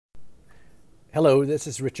Hello, this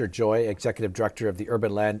is Richard Joy, Executive Director of the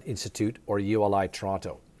Urban Land Institute, or ULI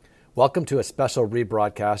Toronto. Welcome to a special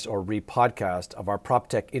rebroadcast or repodcast of our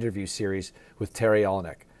PropTech interview series with Terry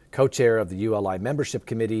Olenek, co-chair of the ULI Membership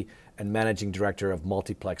Committee and Managing Director of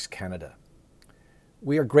Multiplex Canada.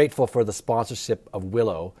 We are grateful for the sponsorship of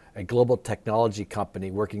Willow, a global technology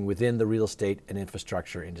company working within the real estate and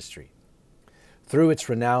infrastructure industry. Through its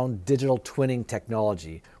renowned digital twinning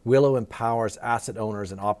technology, Willow empowers asset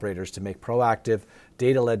owners and operators to make proactive,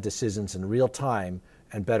 data-led decisions in real time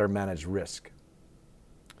and better manage risk.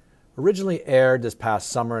 Originally aired this past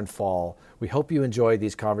summer and fall, we hope you enjoy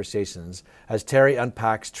these conversations as Terry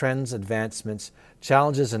unpacks trends, advancements,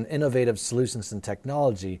 challenges, and innovative solutions and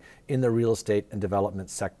technology in the real estate and development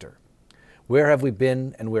sector. Where have we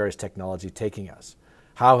been and where is technology taking us?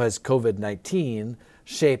 How has COVID-19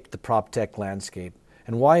 shaped the PropTech landscape,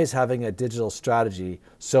 and why is having a digital strategy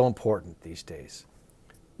so important these days?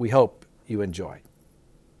 We hope you enjoy.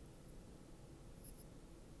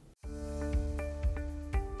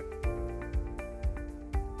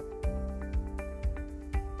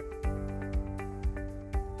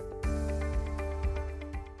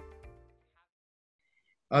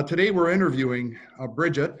 Today we're interviewing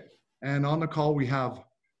Bridgit, and on the call we have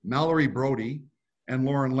Mallorie Brodie and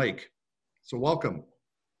Lauren Lake. So welcome.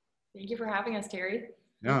 Thank you for having us, Terry.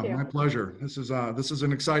 Yeah, my pleasure. This is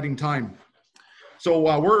an exciting time. So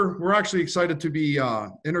we're actually excited to be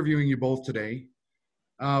interviewing you both today.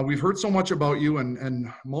 We've heard so much about you,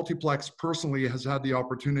 and Multiplex personally has had the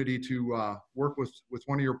opportunity to work with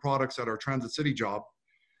one of your products at our Transit City job,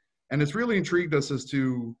 and it's really intrigued us as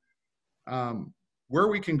to where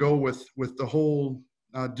we can go with the whole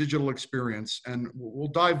digital experience, and we'll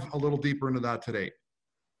dive a little deeper into that today.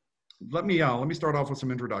 Let me start off with some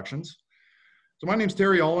introductions. So my name's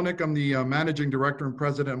Terry Olenek. I'm the Managing Director and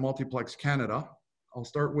President of Multiplex Canada. I'll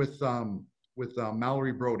start with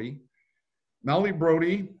Mallorie Brodie. Mallorie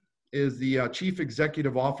Brodie is the Chief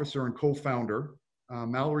Executive Officer and Co-Founder.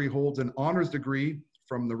 Mallorie holds an honors degree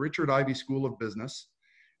from the Richard Ivey School of Business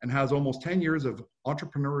and has almost 10 years of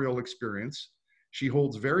entrepreneurial experience. She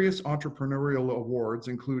holds various entrepreneurial awards,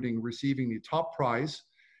 including receiving the top prize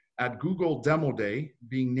at Google Demo Day,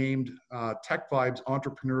 being named Tech Vibes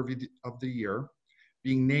Entrepreneur of the Year,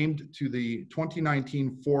 being named to the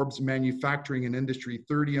 2019 Forbes Manufacturing and Industry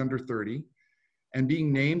 30 Under 30, and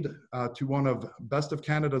being named to one of Best of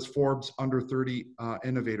Canada's Forbes Under 30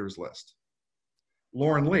 Innovators list.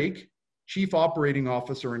 Lauren Lake, Chief Operating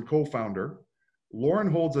Officer and Co-Founder.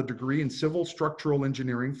 Lauren holds a degree in Civil Structural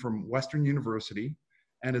Engineering from Western University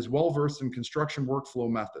and is well-versed in construction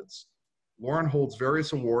workflow methods. Lauren holds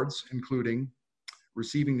various awards, including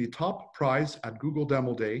receiving the top prize at Google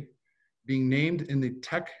Demo Day, being named in the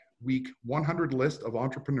Tech Week 100 list of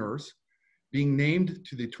entrepreneurs, being named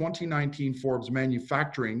to the 2019 Forbes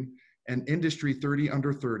Manufacturing and Industry 30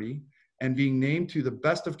 Under 30, and being named to the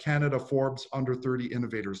Best of Canada Forbes Under 30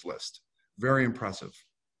 Innovators list. Very impressive.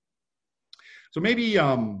 So maybe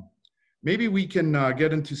we can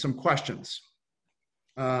get into some questions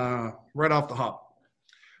right off the hop.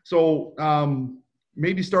 So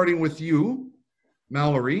maybe starting with you,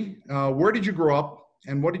 Mallorie, where did you grow up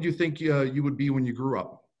and what did you think you would be when you grew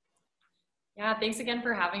up? Yeah, thanks again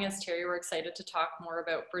for having us, Terry. We're excited to talk more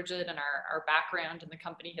about Bridgit and our background and the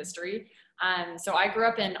company history. So I grew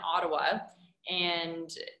up in Ottawa, and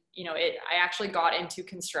I actually got into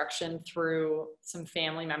construction through some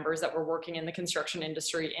family members that were working in the construction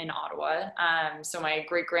industry in Ottawa. So my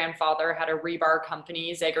great-grandfather had a rebar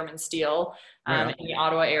company, Zagerman Steel, in the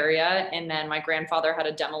Ottawa area. And then my grandfather had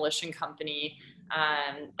a demolition company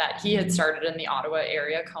that he had started in the Ottawa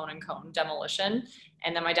area, Cone & Cone Demolition.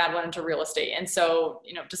 And then my dad went into real estate. And so,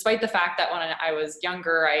 despite the fact that when I was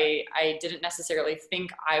younger, I didn't necessarily think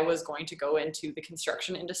I was going to go into the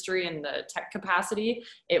construction industry in the tech capacity,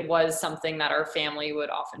 it was something that our family would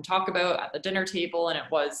often talk about at the dinner table. And it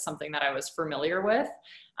was something that I was familiar with.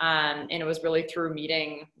 And it was really through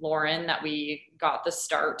meeting Lauren that we got the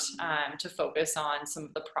start to focus on some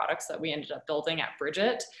of the products that we ended up building at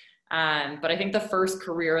Bridgit. But I think the first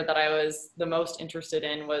career that I was the most interested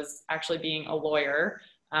in was actually being a lawyer.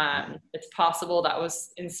 It's possible that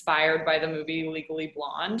was inspired by the movie Legally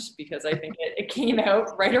Blonde, because I think it came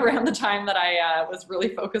out right around the time that I was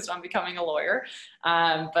really focused on becoming a lawyer.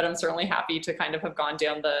 But I'm certainly happy to kind of have gone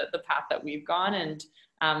down the path that we've gone. And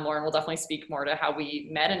Lauren will definitely speak more to how we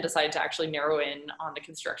met and decided to actually narrow in on the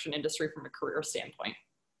construction industry from a career standpoint.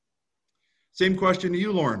 Same question to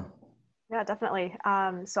you, Lauren. Yeah, definitely.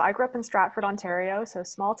 So I grew up in Stratford, Ontario, so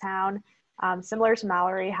small town. Similar to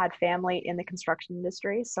Mallorie, had family in the construction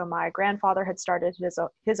industry. So my grandfather had started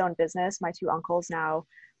his own business. My two uncles now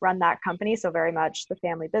run that company, so very much the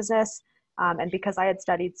family business. And because I had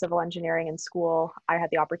studied civil engineering in school, I had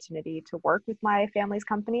the opportunity to work with my family's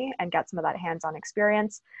company and get some of that hands-on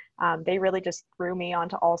experience. They really just threw me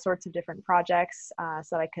onto all sorts of different projects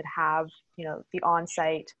so that I could have, the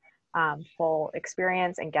on-site full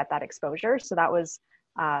experience and get that exposure. So that was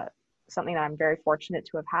something that I'm very fortunate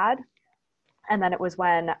to have had. And then it was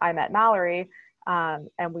when I met Mallorie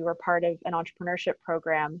and we were part of an entrepreneurship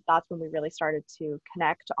program. That's when we really started to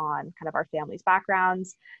connect on kind of our family's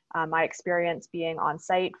backgrounds, my experience being on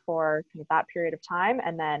site for kind of that period of time,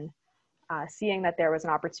 and then seeing that there was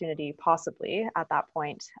an opportunity possibly at that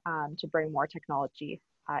point to bring more technology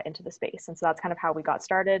into the space. And so that's kind of how we got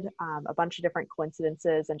started, a bunch of different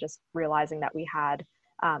coincidences and just realizing that we had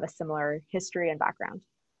a similar history and background.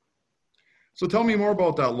 So tell me more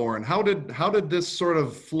about that, Lauren. How did this sort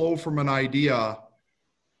of flow from an idea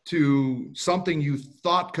to something you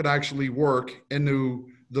thought could actually work into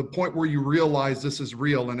the point where you realize this is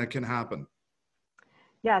real and it can happen?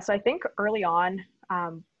 Yeah, so I think early on,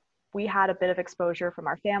 we had a bit of exposure from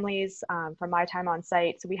our families, from my time on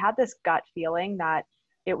site. So we had this gut feeling that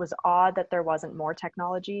it was odd that there wasn't more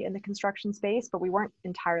technology in the construction space, but we weren't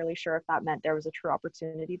entirely sure if that meant there was a true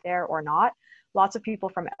opportunity there or not. Lots of people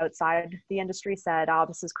from outside the industry said, oh,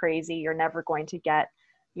 this is crazy. You're never going to get,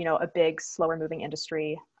 a big, slower moving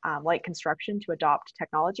industry like construction to adopt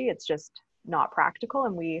technology. It's just not practical.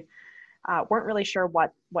 And we weren't really sure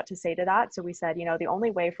what to say to that. So we said, the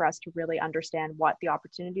only way for us to really understand what the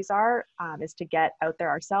opportunities are is to get out there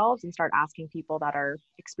ourselves and start asking people that are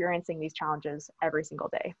experiencing these challenges every single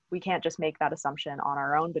day. We can't just make that assumption on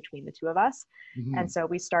our own between the two of us. Mm-hmm. And so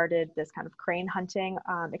we started this kind of crane hunting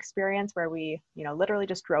experience where we, literally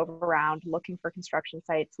just drove around looking for construction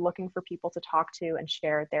sites, looking for people to talk to and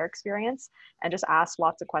share their experience, and just asked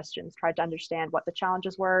lots of questions, tried to understand what the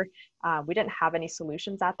challenges were. We didn't have any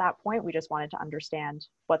solutions at that point. We just wanted to understand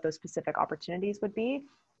what those specific opportunities would be.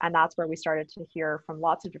 And that's where we started to hear from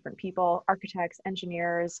lots of different people, architects,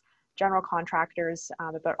 engineers, general contractors,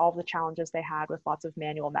 about all the challenges they had with lots of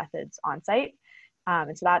manual methods on site.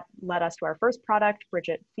 And so that led us to our first product,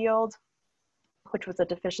 Bridgit Field, which was a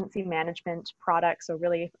deficiency management product. So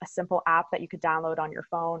really a simple app that you could download on your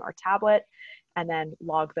phone or tablet and then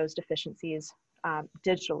log those deficiencies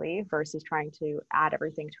digitally versus trying to add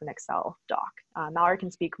everything to an Excel doc. Mallorie can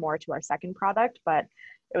speak more to our second product, but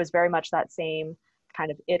it was very much that same kind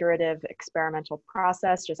of iterative experimental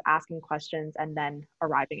process, just asking questions and then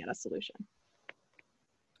arriving at a solution.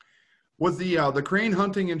 Was the crane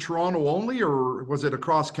hunting in Toronto only, or was it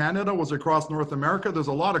across Canada? Was it across North America? There's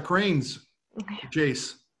a lot of cranes to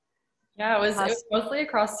chase. Yeah, it was mostly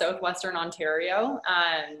across southwestern Ontario,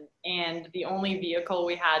 and the only vehicle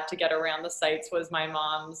we had to get around the sites was my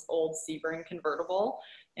mom's old Sebring convertible.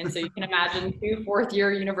 And so you can imagine two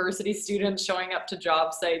fourth-year university students showing up to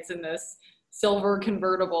job sites in this silver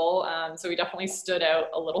convertible. So we definitely stood out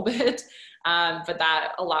a little bit, but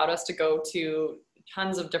that allowed us to go to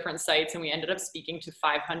tons of different sites, and we ended up speaking to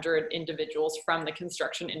 500 individuals from the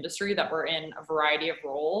construction industry that were in a variety of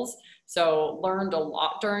roles. So learned a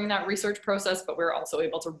lot during that research process, but we were also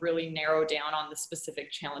able to really narrow down on the specific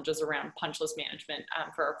challenges around punch list management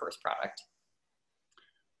for our first product.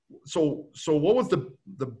 So what was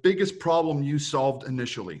the biggest problem you solved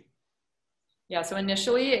initially? Yeah, so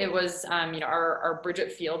initially it was, our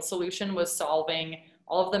Bridgit Field solution was solving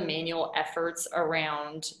all of the manual efforts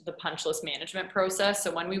around the punch list management process.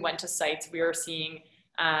 So when we went to sites, we were seeing,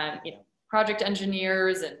 project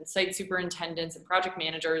engineers and site superintendents and project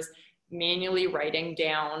managers manually writing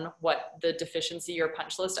down what the deficiency or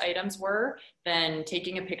punch list items were, then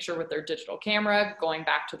taking a picture with their digital camera, going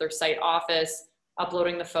back to their site office,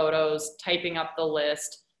 uploading the photos, typing up the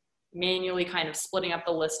list, manually kind of splitting up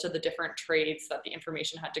the list to the different trades that the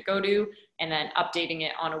information had to go to, and then updating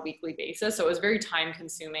it on a weekly basis. So it was very time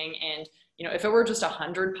consuming. And, if it were just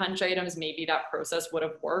 100 punch items, maybe that process would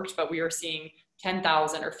have worked, but we were seeing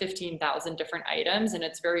 10,000 or 15,000 different items. And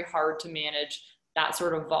it's very hard to manage that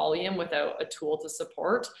sort of volume without a tool to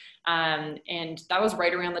support. And that was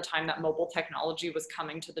right around the time that mobile technology was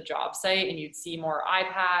coming to the job site, and you'd see more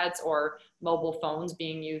iPads or mobile phones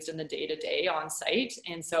being used in the day-to-day on site.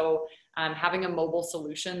 And so having a mobile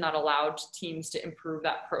solution that allowed teams to improve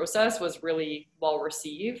that process was really well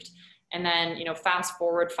received. And then, fast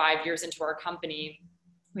forward 5 years into our company,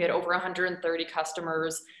 we had over 130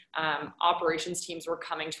 customers. Operations teams were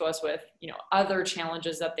coming to us with, other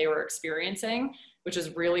challenges that they were experiencing, which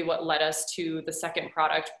is really what led us to the second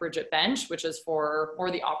product, Bridgit Bench, which is for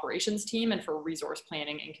more the operations team and for resource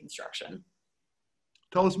planning and construction.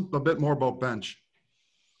 Tell us a bit more about Bench.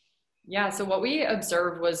 Yeah, so what we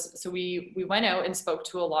observed was, so we went out and spoke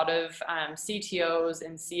to a lot of CTOs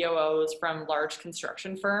and COOs from large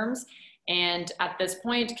construction firms. And at this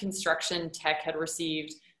point, construction tech had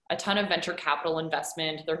received a ton of venture capital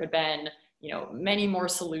investment. There had been, many more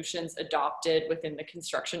solutions adopted within the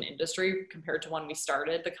construction industry compared to when we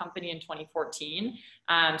started the company in 2014.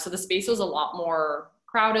 So the space was a lot more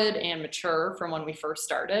crowded and mature from when we first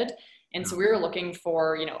started. And so we were looking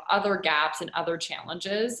for, other gaps and other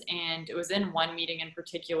challenges. And it was in one meeting in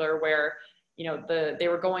particular where, they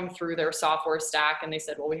were going through their software stack and they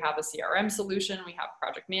said, well, we have a CRM solution, we have a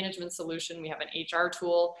project management solution, we have an HR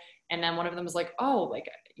tool. And then one of them was like, oh,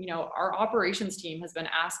 our operations team has been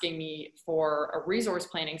asking me for a resource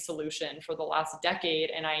planning solution for the last decade,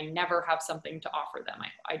 and I never have something to offer them.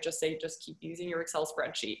 I just say, just keep using your Excel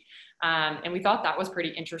spreadsheet. And we thought that was pretty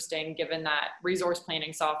interesting, given that resource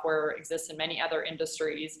planning software exists in many other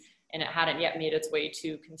industries, and it hadn't yet made its way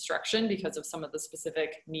to construction because of some of the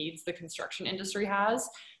specific needs the construction industry has.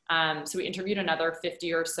 So we interviewed another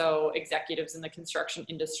 50 or so executives in the construction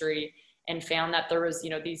industry and found that there was,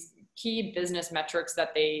 these key business metrics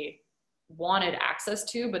that they wanted access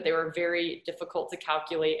to, but they were very difficult to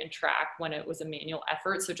calculate and track when it was a manual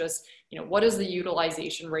effort. So just, what is the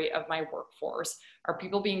utilization rate of my workforce? Are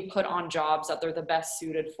people being put on jobs that they're the best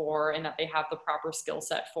suited for and that they have the proper skill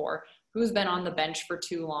set for? Who's been on the bench for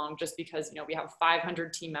too long? Just because, we have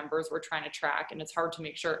 500 team members we're trying to track, and it's hard to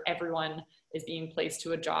make sure everyone is being placed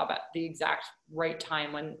to a job at the exact right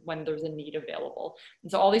time when there's a need available.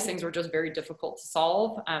 And so all these things were just very difficult to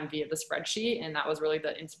solve via the spreadsheet. And that was really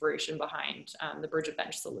the inspiration behind the Bridgit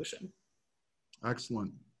Bench solution.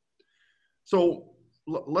 Excellent. So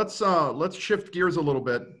let's shift gears a little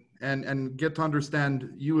bit and get to understand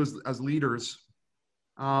you as leaders.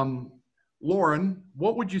 Lauren,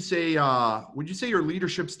 what would you say? Would you say your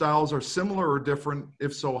leadership styles are similar or different?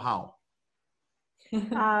 If so, how?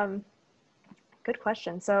 Good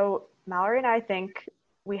question. So Mallorie and I think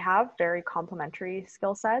we have very complementary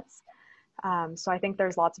skill sets. So I think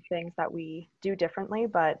there's lots of things that we do differently,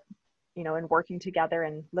 but in working together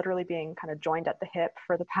and literally being kind of joined at the hip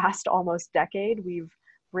for the past almost decade, we've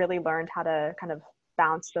really learned how to kind of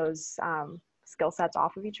bounce those skill sets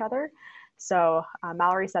off of each other. So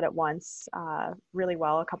Mallorie said it once really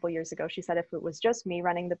well a couple of years ago. She said, if it was just me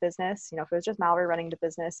running the business, if it was just Mallorie running the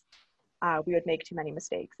business, we would make too many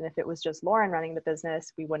mistakes. And if it was just Lauren running the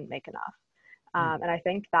business, we wouldn't make enough. And I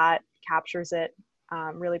think that captures it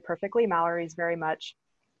really perfectly. Mallory's very much,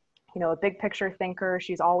 a big picture thinker.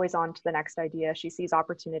 She's always on to the next idea. She sees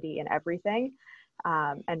opportunity in everything,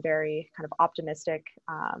 and very kind of optimistic.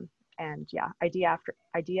 And yeah, idea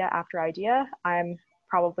after idea. I'm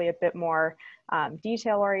probably a bit more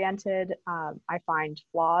detail oriented. I find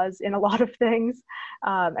flaws in a lot of things.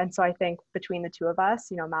 And so I think between the two of us,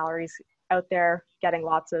 Mallory's out there getting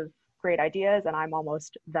lots of great ideas and I'm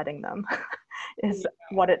almost vetting them is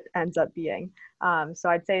what it ends up being. So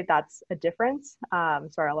I'd say that's a difference.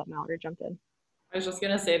 Sorry, I'll let Mallorie jump in. I was just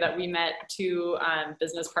going to say that we met two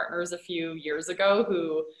business partners a few years ago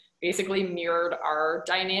who basically mirrored our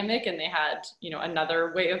dynamic, and they had,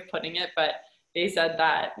 another way of putting it, but they said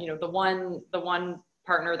that, the one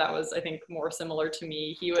partner that was, I think, more similar to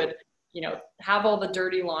me, he would, have all the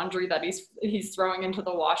dirty laundry that he's throwing into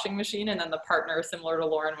the washing machine. And then the partner, similar to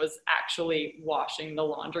Lauren, was actually washing the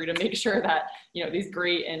laundry to make sure that, these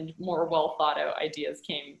great and more well thought out ideas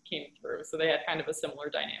came through. So they had kind of a similar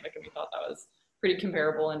dynamic, and we thought that was pretty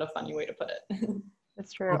comparable and a funny way to put it.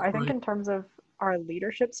 That's true. I think in terms of our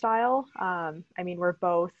leadership style, we're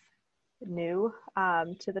both new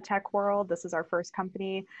to the tech world. This is our first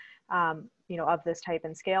company, of this type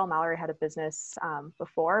and scale. Mallorie had a business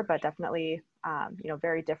before, but definitely,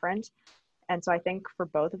 very different. And so I think for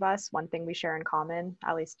both of us, one thing we share in common,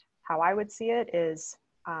 at least how I would see it, is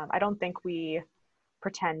I don't think we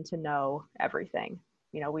pretend to know everything.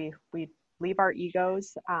 We leave our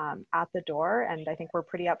egos at the door, and I think we're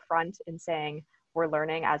pretty upfront in saying we're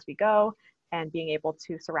learning as we go, and being able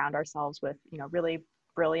to surround ourselves with, really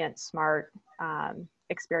brilliant, smart,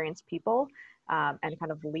 experienced people, and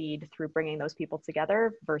kind of lead through bringing those people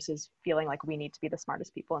together versus feeling like we need to be the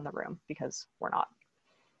smartest people in the room, because we're not.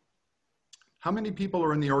 How many people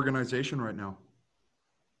are in the organization right now?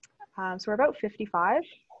 So we're about 55.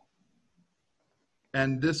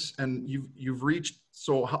 And you've reached,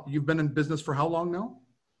 so you've been in business for how long now?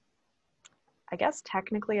 I guess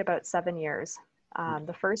technically about 7 years.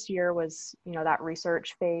 The first year was, that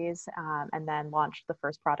research phase, and then launched the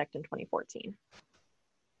first product in 2014.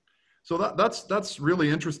 So that's really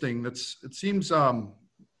interesting. It seems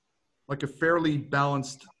like a fairly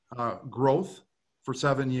balanced growth. for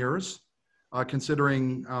 7 years,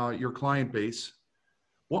 considering your client base.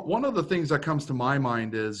 One of the things that comes to my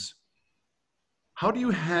mind is, how do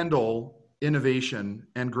you handle innovation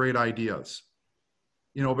and great ideas?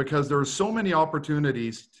 You know, because there are so many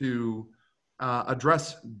opportunities to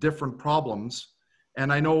address different problems.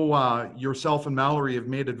 And I know yourself and Mallorie have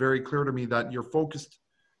made it very clear to me that you're focused,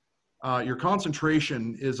 your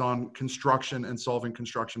concentration is on construction and solving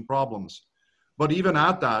construction problems. But even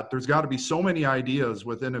at that, there's got to be so many ideas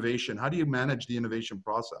with innovation. How do you manage the innovation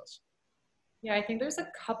process? Yeah, I think there's a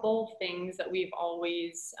couple things that we've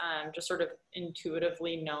always just sort of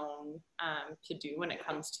intuitively known to do when it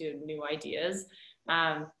comes to new ideas.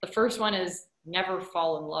 The first one is never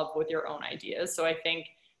fall in love with your own ideas. So I think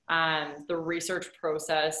the research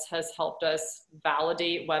process has helped us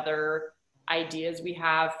validate whether ideas we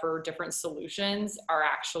have for different solutions are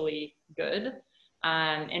actually good.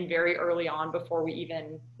 And very early on, before we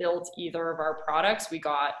even built either of our products, we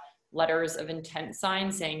got letters of intent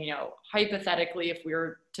signed saying, you know, hypothetically, if we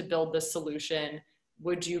were to build this solution,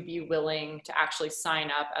 would you be willing to actually sign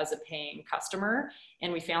up as a paying customer?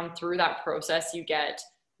 And we found through that process, you get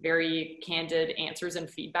very candid answers and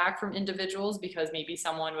feedback from individuals, because maybe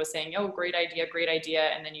someone was saying, oh, great idea.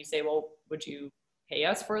 And then you say, well, would you pay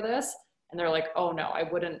us for this? And they're like, oh no, I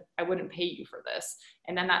wouldn't pay you for this.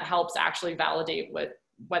 And then that helps actually validate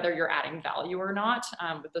whether you're adding value or not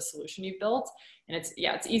with the solution you've built. And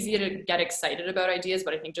it's easy to get excited about ideas,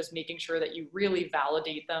 but I think just making sure that you really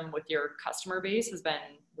validate them with your customer base has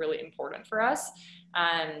been really important for us.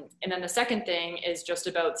 And then the second thing is just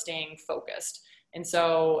about staying focused. And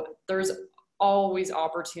so there's always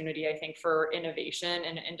opportunity, I think, for innovation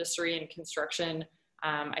in industry and construction.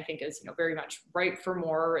 I think is, you know, very much ripe for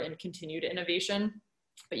more and continued innovation,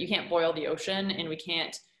 but you can't boil the ocean, and we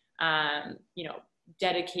can't, you know,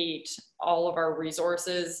 dedicate our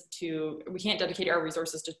resources to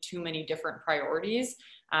too many different priorities.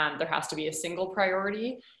 There has to be a single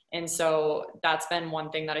priority. And so that's been one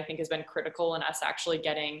thing that I think has been critical in us actually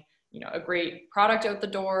getting, you know, a great product out the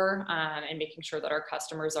door, and making sure that our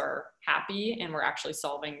customers are happy and we're actually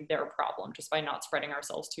solving their problem just by not spreading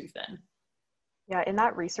ourselves too thin. Yeah, in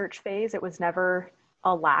that research phase, it was never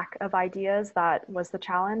a lack of ideas that was the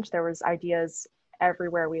challenge. There was ideas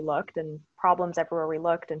everywhere we looked and problems everywhere we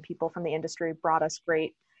looked, and people from the industry brought us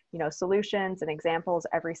great, you know, solutions and examples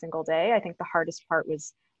every single day. I think the hardest part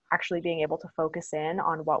was actually being able to focus in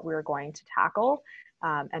on what we were going to tackle.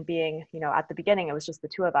 And being, you know, at the beginning, it was just the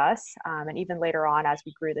two of us. And even later on, as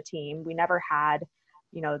we grew the team, we never had,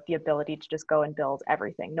 you know, the ability to just go and build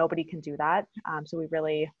everything. Nobody can do that. So we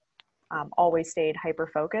really always stayed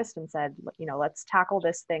hyper-focused and said, you know, let's tackle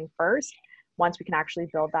this thing first. Once we can actually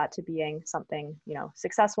build that to being something, you know,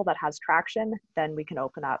 successful that has traction, then we can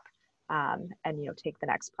open up and, you know, take the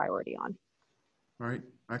next priority on. All right,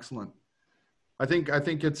 excellent. I think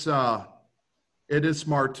it is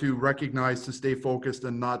smart to recognize, to stay focused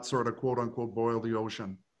and not sort of quote unquote boil the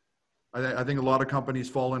ocean. I think a lot of companies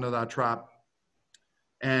fall into that trap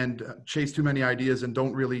and chase too many ideas and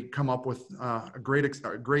don't really come up with a great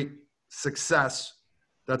success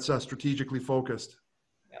that's strategically focused.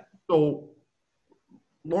 Yeah. So,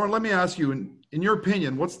 Lauren, let me ask you, in your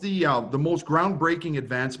opinion, what's the most groundbreaking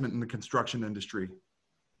advancement in the construction industry?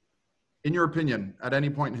 In your opinion, at any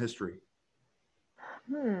point in history?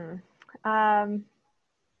 I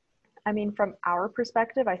mean, from our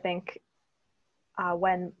perspective, I think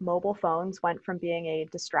when mobile phones went from being a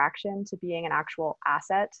distraction to being an actual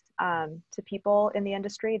asset to people in the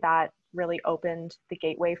industry, that really opened the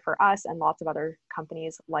gateway for us and lots of other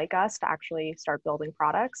companies like us to actually start building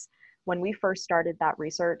products. When we first started that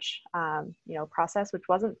research, you know, process, which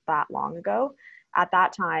wasn't that long ago, at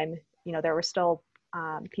that time, you know, there were still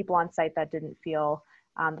people on site that didn't feel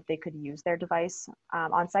that they could use their device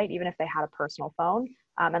on site, even if they had a personal phone.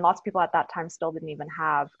 And lots of people at that time still didn't even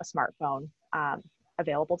have a smartphone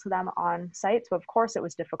available to them on site. So of course it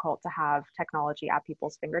was difficult to have technology at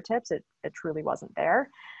people's fingertips. It truly wasn't there.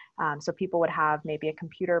 So people would have maybe a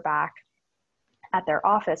computer back at their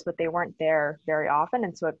office, but they weren't there very often.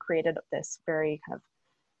 And so it created this very kind of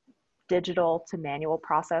digital to manual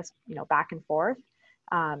process, you know, back and forth.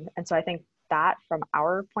 And so I think that from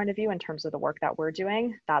our point of view, in terms of the work that we're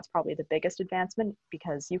doing, that's probably the biggest advancement,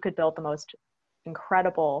 because you could build the most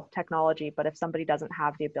incredible technology, but if somebody doesn't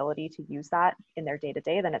have the ability to use that in their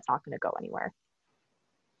day-to-day, then it's not going to go anywhere.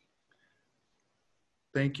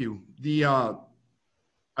 Thank you.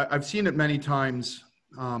 I've seen it many times.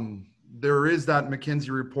 There is that McKinsey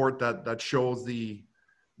report that shows the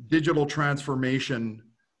digital transformation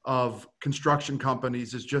of construction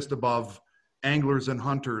companies is just above anglers and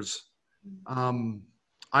hunters.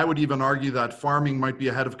 I would even argue that farming might be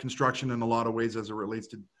ahead of construction in a lot of ways as it relates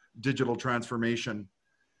to digital transformation.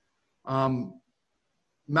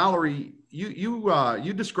 Mallorie,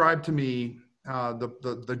 you described to me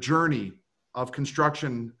the journey of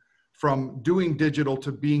construction from doing digital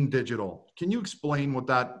to being digital. Can you explain what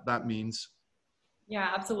that means?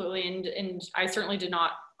 Yeah, absolutely. And I certainly did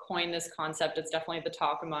not coin this concept. It's definitely the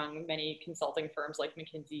talk among many consulting firms like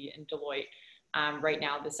McKinsey and Deloitte. Right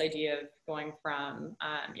now, this idea of going from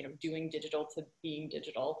doing digital to being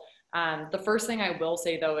digital. The first thing I will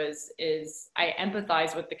say though is I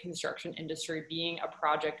empathize with the construction industry being a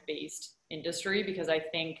project-based industry, because I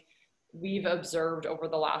think we've observed over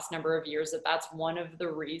the last number of years that that's one of the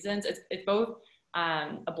reasons. It's both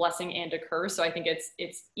a blessing and a curse. So I think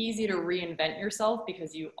it's easy to reinvent yourself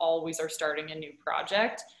because you always are starting a new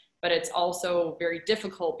project. But it's also very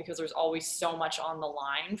difficult because there's always so much on the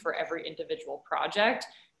line for every individual project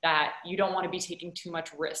that you don't want to be taking too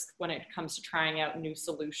much risk when it comes to trying out new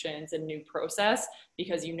solutions and new process,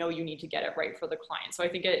 because you know you need to get it right for the client. So I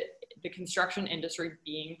think the construction industry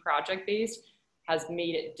being project-based has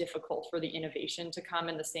made it difficult for the innovation to come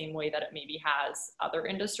in the same way that it maybe has other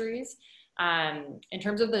industries. In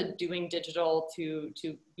terms of the doing digital to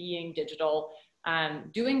being digital,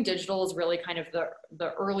 doing digital is really kind of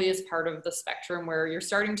the earliest part of the spectrum where you're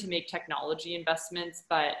starting to make technology investments,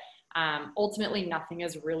 but ultimately nothing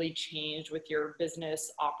has really changed with your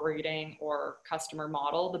business operating or customer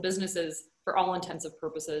model. The business is, for all intents and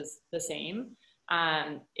purposes, the same.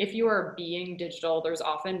 If you are being digital, there's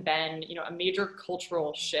often been, a major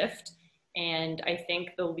cultural shift. And I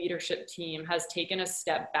think the leadership team has taken a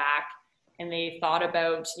step back and they thought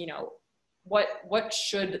about, what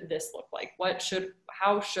should this look like?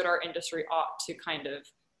 How should our industry ought to kind of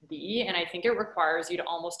be? And I think it requires you to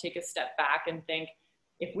almost take a step back and think,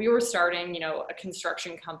 if we were starting, a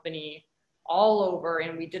construction company all over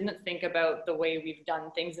and we didn't think about the way we've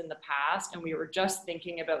done things in the past, and we were just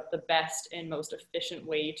thinking about the best and most efficient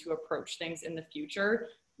way to approach things in the future,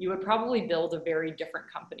 you would probably build a very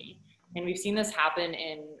different company. And we've seen this happen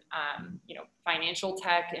in, financial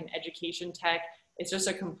tech and education tech. It's just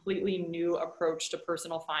a completely new approach to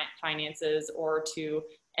personal finances or to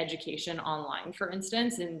education online, for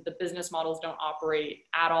instance, and the business models don't operate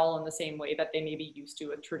at all in the same way that they may be used to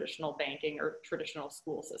with traditional banking or traditional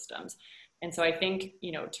school systems. And so I think,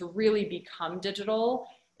 to really become digital,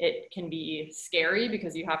 it can be scary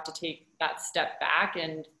because you have to take that step back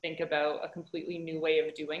and think about a completely new way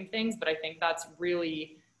of doing things. But I think that's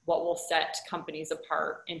really what will set companies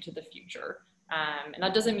apart into the future. And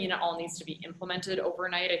that doesn't mean it all needs to be implemented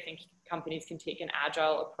overnight. I think companies can take an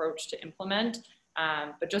agile approach to implement,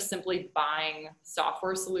 but just simply buying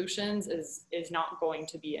software solutions is not going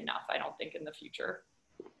to be enough, I don't think, in the future.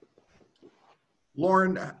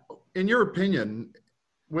 Lauren, in your opinion,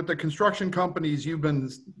 with the construction companies you've been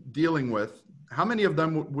dealing with, how many of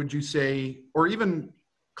them would you say, or even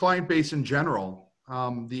client base in general,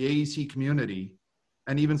 the AEC community,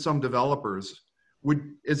 and even some developers,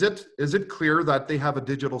 is it clear that they have a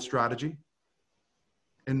digital strategy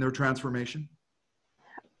in their transformation?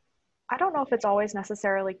 I don't know if it's always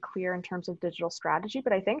necessarily clear in terms of digital strategy,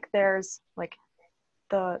 but I think there's like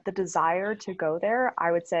the desire to go there,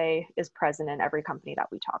 I would say, is present in every company that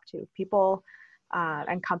we talk to. People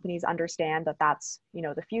and companies understand that that's,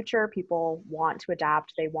 the future. People want to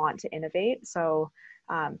adapt, they want to innovate. So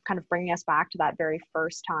kind of bringing us back to that very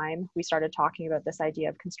first time we started talking about this idea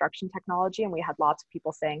of construction technology, and we had lots of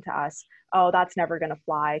people saying to us, oh, that's never going to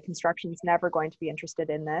fly. Construction's never going to be interested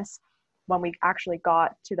in this. When we actually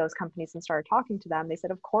got to those companies and started talking to them, they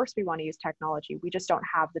said, of course we want to use technology. We just don't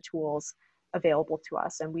have the tools available to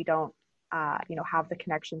us, and we don't have the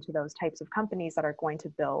connection to those types of companies that are going to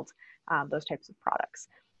build those types of products.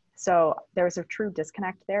 So there's a true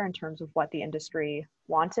disconnect there in terms of what the industry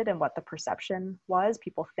wanted and what the perception was.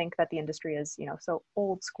 People think that the industry is, so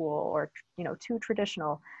old school or, too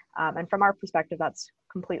traditional. And from our perspective, that's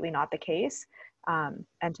completely not the case.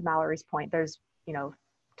 And to Mallorie's point, there's,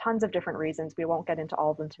 tons of different reasons. We won't get into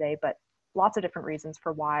all of them today, but lots of different reasons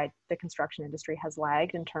for why the construction industry has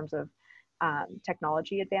lagged in terms of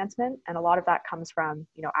technology advancement. And a lot of that comes from,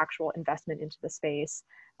 actual investment into the space.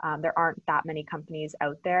 There aren't that many companies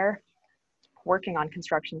out there working on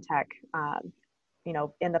construction tech.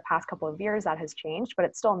 In the past couple of years that has changed, but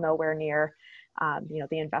it's still nowhere near, the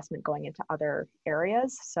investment going into other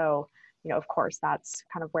areas. So, of course, that's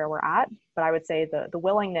kind of where we're at. But I would say the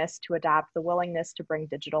willingness to adapt, the willingness to bring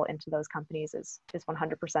digital into those companies is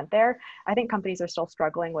 100% there. I think companies are still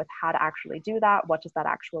struggling with how to actually do that. What does that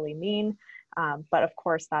actually mean? But of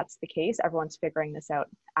course, that's the case. Everyone's figuring this out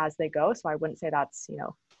as they go. So I wouldn't say that's,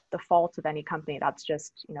 the fault of any company. That's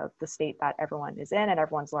just, the state that everyone is in and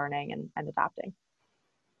everyone's learning and adapting.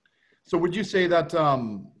 So would you say that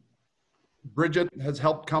Bridgit has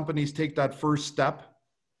helped companies take that first step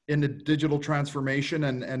in the digital transformation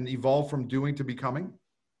and evolve from doing to becoming?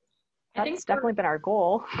 That's definitely been our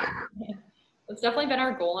goal. It's definitely been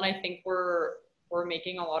our goal, and I think we're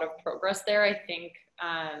making a lot of progress there. I think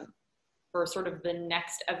for sort of the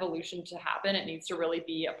next evolution to happen, it needs to really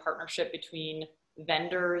be a partnership between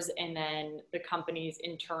vendors and then the companies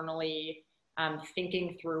internally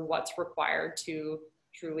thinking through what's required to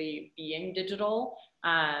truly being digital.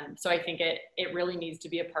 So I think it really needs to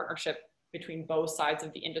be a partnership between both sides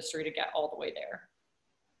of the industry to get all the way there.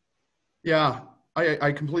 Yeah,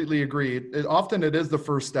 I completely agree. Often it is the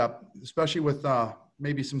first step, especially with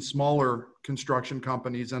maybe some smaller construction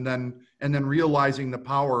companies, and then realizing the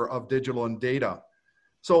power of digital and data.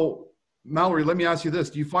 So Mallorie, let me ask you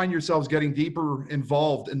this. Do you find yourselves getting deeper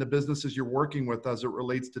involved in the businesses you're working with as it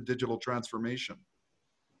relates to digital transformation?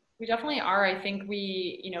 We definitely are. I think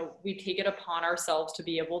we take it upon ourselves to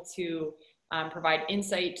be able to provide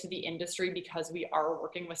insight to the industry because we are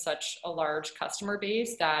working with such a large customer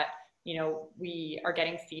base that we are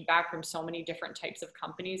getting feedback from so many different types of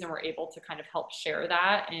companies, and we're able to kind of help share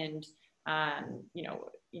that and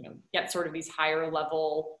get sort of these higher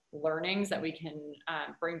level learnings that we can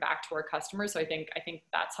bring back to our customers. So I think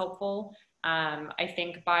that's helpful. I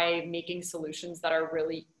think by making solutions that are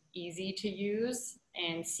really easy to use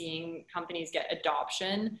and seeing companies get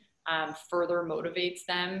adoption further motivates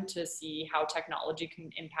them to see how technology can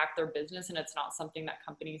impact their business, and it's not something that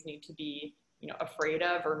companies need to be afraid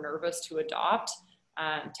of or nervous to adopt.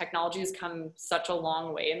 Technology has come such a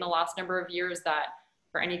long way in the last number of years that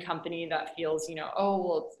for any company that feels, oh,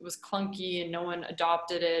 well, it was clunky and no one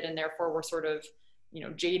adopted it, and therefore we're sort of,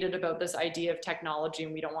 jaded about this idea of technology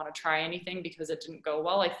and we don't want to try anything because it didn't go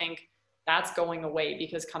well. I think that's going away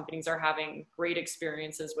because companies are having great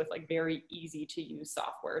experiences with like very easy to use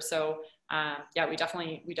software. So yeah, we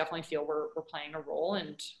definitely feel we're playing a role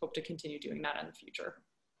and hope to continue doing that in the future.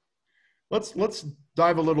 Let's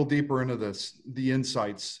dive a little deeper into this, the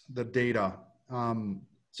insights, the data.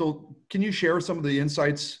 So can you share some of the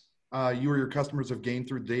insights you or your customers have gained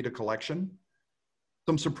through data collection?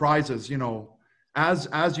 Some surprises,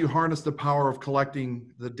 as you harness the power of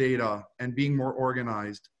collecting the data and being more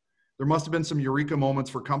organized, there must have been some eureka moments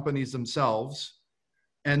for companies themselves.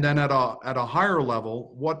 And then at a higher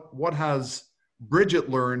level, what has Bridgit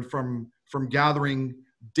learned from gathering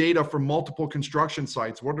data from multiple construction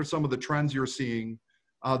sites? What are some of the trends you're seeing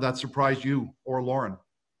that surprised you or Lauren?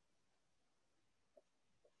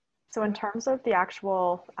 So in terms of the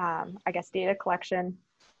actual, data collection,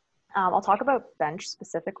 I'll talk about Bench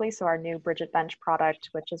specifically. So our new Bridgit Bench product,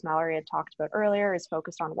 which as Mallorie had talked about earlier, is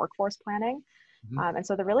focused on workforce planning. Mm-hmm. And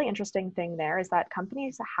so the really interesting thing there is that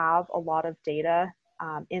companies have a lot of data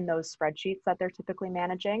in those spreadsheets that they're typically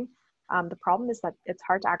managing. The problem is that it's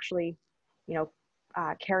hard to actually,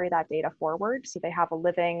 carry that data forward. So they have a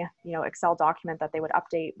living, Excel document that they would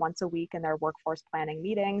update once a week in their workforce planning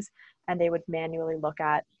meetings. And they would manually look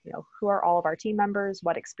at, who are all of our team members,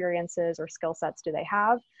 what experiences or skill sets do they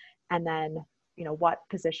have? And then, what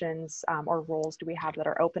positions or roles do we have that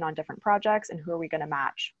are open on different projects, and who are we going to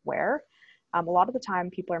match where? A lot of the time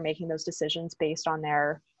people are making those decisions based on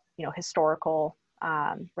their, historical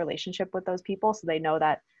relationship with those people. So they know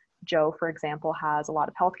that Joe, for example, has a lot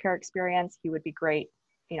of healthcare experience. He would be great,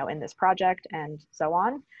 in this project, and so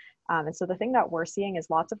on. And so the thing that we're seeing is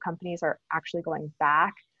lots of companies are actually going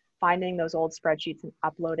back, finding those old spreadsheets and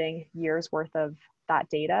uploading years worth of that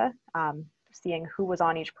data, seeing who was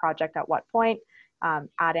on each project at what point,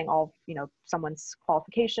 adding all, someone's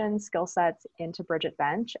qualifications, skill sets into Bridgit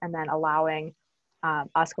Bench, and then allowing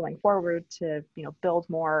us going forward to, build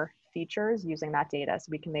more features using that data so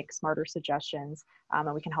we can make smarter suggestions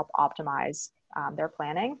and we can help optimize their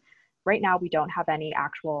planning. Right now, we don't have any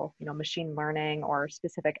actual, machine learning or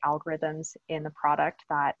specific algorithms in the product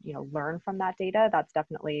that, learn from that data. That's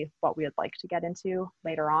definitely what we would like to get into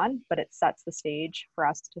later on, but it sets the stage for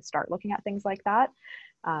us to start looking at things like that.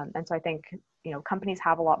 And so I think, companies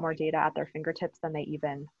have a lot more data at their fingertips than they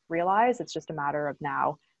even realize. It's just a matter of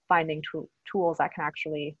now finding tools that can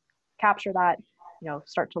actually capture that,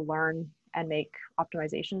 start to learn and make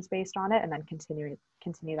optimizations based on it, and then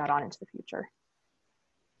continue that on into the future.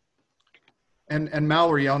 And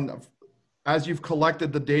Mallorie, as you've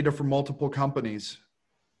collected the data from multiple companies,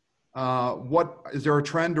 is there a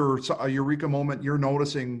trend or a eureka moment you're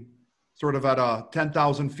noticing sort of at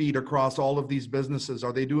 10,000 feet across all of these businesses?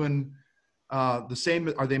 Are they doing the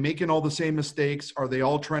same? Are they making all the same mistakes? Are they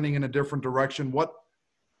all trending in a different direction?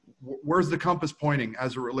 where's the compass pointing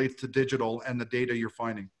as it relates to digital and the data you're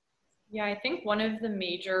finding? Yeah, I think one of the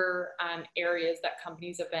major areas that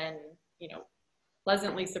companies have been,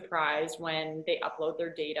 pleasantly surprised when they upload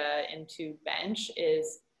their data into Bench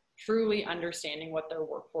is truly understanding what their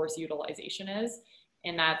workforce utilization is.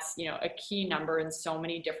 And that's, a key number in so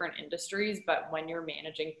many different industries, but when you're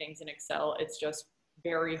managing things in Excel, it's just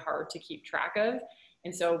very hard to keep track of.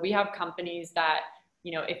 And so we have companies that,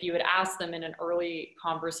 if you would ask them in an early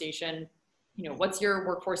conversation, what's your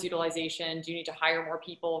workforce utilization? Do you need to hire more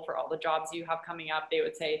people for all the jobs you have coming up? They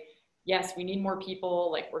would say, yes, we need more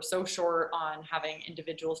people. Like, we're so short on having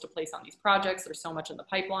individuals to place on these projects. There's so much in the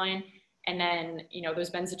pipeline. And then, there's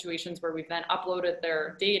been situations where we've then uploaded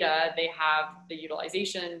their data. They have the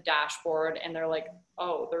utilization dashboard and they're like,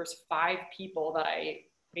 oh, there's 5 people that I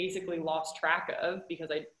basically lost track of because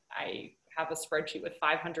I have a spreadsheet with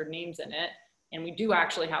 500 names in it. And we do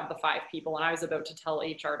actually have the 5 people. And I was about to tell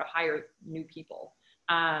HR to hire new people.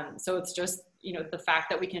 So it's just, the fact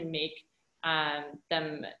that we can make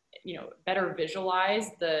them, better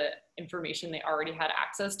visualize the information they already had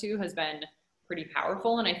access to has been pretty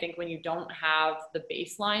powerful. And I think when you don't have the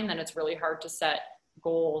baseline, then it's really hard to set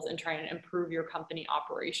goals and try and improve your company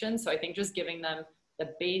operations. So I think just giving them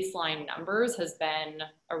the baseline numbers has been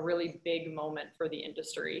a really big moment for the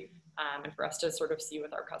industry and for us to sort of see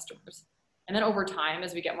with our customers. And then over time,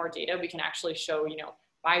 as we get more data, we can actually show,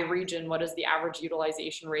 by region, what is the average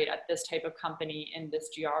utilization rate at this type of company in this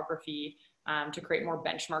geography, to create more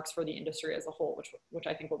benchmarks for the industry as a whole, which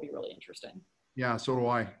I think will be really interesting. Yeah, so do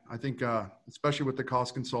I. I think, especially with the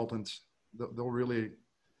cost consultants, they'll really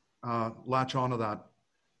latch onto that.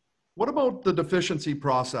 What about the deficiency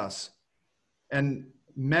process and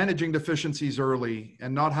managing deficiencies early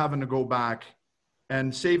and not having to go back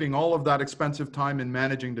and saving all of that expensive time in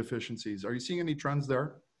managing deficiencies? Are you seeing any trends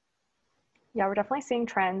there? Yeah, we're definitely seeing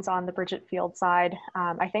trends on the Bridgit Field side.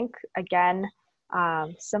 I think, again,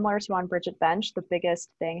 similar to on Bridgit Bench, the biggest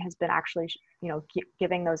thing has been actually,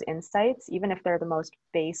 giving those insights, even if they're the most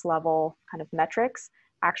base level kind of metrics,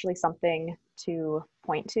 actually something to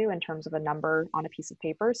point to in terms of a number on a piece of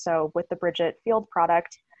paper. So with the Bridgit Field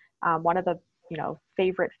product, one of the,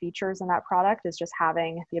 favorite features in that product is just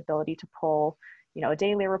having the ability to pull, a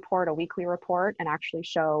daily report, a weekly report, and actually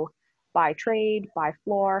show by trade, by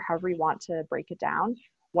floor, however you want to break it down,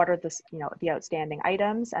 what are the outstanding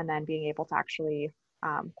items, and then being able to actually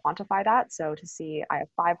quantify that. So to see, I have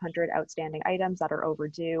 500 outstanding items that are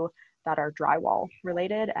overdue, that are drywall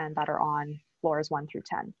related, and that are on floors 1 through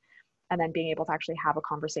 10. And then being able to actually have a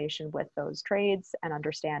conversation with those trades and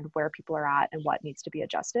understand where people are at and what needs to be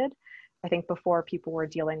adjusted. I think before, people were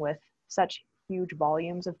dealing with such huge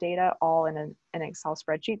volumes of data all in an Excel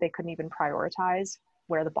spreadsheet, they couldn't even prioritize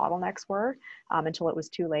where the bottlenecks were until it was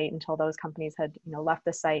too late, until those companies had left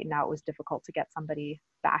the site, and now it was difficult to get somebody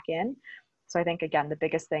back in. So I think, again, the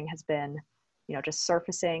biggest thing has been just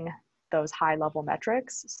surfacing those high level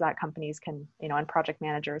metrics so that companies can and project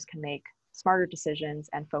managers can make smarter decisions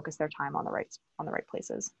and focus their time on the right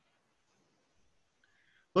places.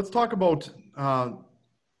 Let's talk about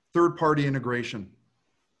third-party integration.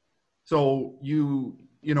 So using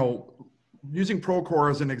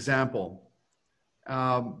Procore as an example,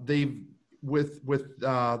 they've with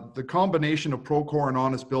the combination of Procore and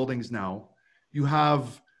Honest Buildings now, you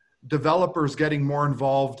have developers getting more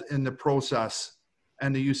involved in the process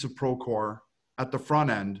and the use of Procore at the front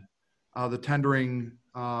end, the tendering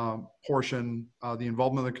portion, the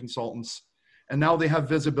involvement of the consultants, and now they have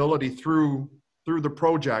visibility through the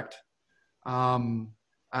project.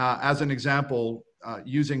 As an example,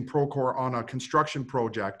 using Procore on a construction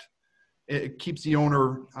project, it keeps the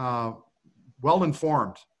owner well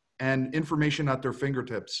informed and information at their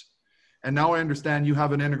fingertips. And now I understand you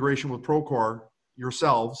have an integration with Procore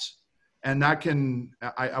yourselves, and that can,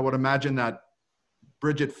 I would imagine that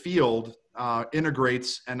Bridgit Field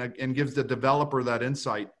integrates and gives the developer that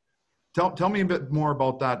insight. Tell me a bit more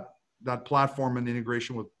about that platform and the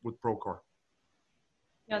integration with Procore.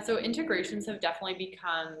 Yeah, so integrations have definitely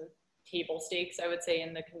become table stakes, I would say,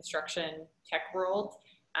 in the construction tech world.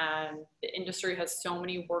 The industry has so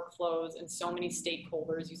many workflows and so many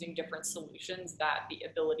stakeholders using different solutions that the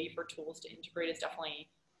ability for tools to integrate is definitely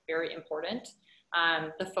very important.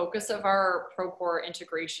 The focus of our Procore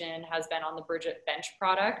integration has been on the Bridgit Bench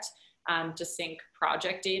product to sync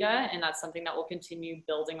project data, and that's something that we'll continue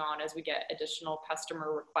building on as we get additional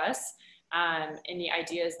customer requests. And the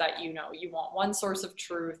idea is that you want one source of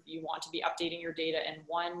truth, you want to be updating your data in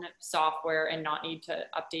one software and not need to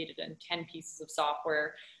update it in 10 pieces of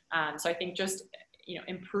software. So I think just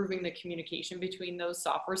improving the communication between those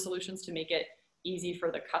software solutions to make it easy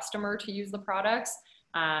for the customer to use the products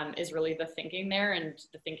is really the thinking there, and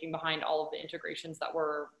the thinking behind all of the integrations that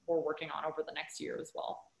we're working on over the next year as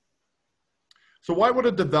well. So why would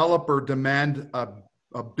a developer demand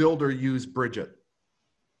a builder use Bridgit?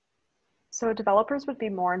 So developers would be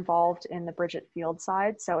more involved in the Bridgit field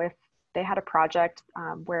side. So if they had a project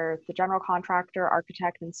where the general contractor,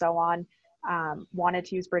 architect, and so on wanted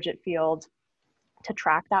to use Bridgit field to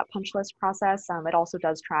track that punch list process. It also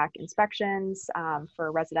does track inspections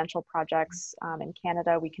for residential projects in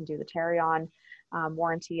Canada. We can do the Tarion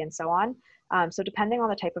warranty and so on. So depending on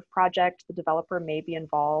the type of project, the developer may be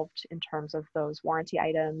involved in terms of those warranty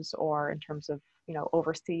items or in terms of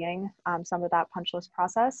overseeing some of that punch list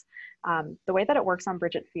process. The way that it works on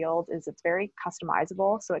Bridgit Field is it's very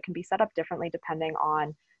customizable. So it can be set up differently depending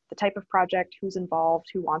on the type of project, who's involved,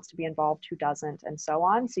 who wants to be involved, who doesn't, and so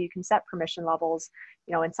on. So you can set permission levels.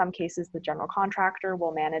 In some cases, the general contractor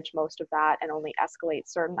will manage most of that and only escalate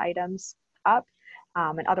certain items up.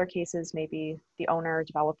 In other cases, maybe the owner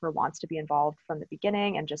developer wants to be involved from the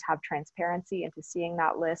beginning and just have transparency into seeing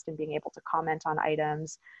that list and being able to comment on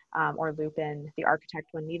items or loop in the architect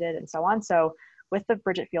when needed and so on. So with the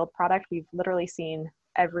Bridgit Field product, we've literally seen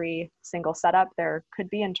every single setup there could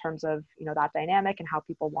be in terms of that dynamic and how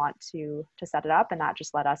people want to set it up, and that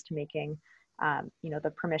just led us to making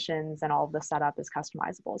the permissions and all of the setup as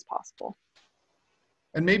customizable as possible.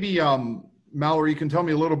 And maybe Mallorie, you can tell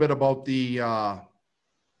me a little bit about the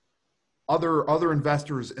other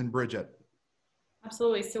investors in Bridgit.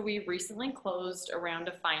 Absolutely. So we recently closed a round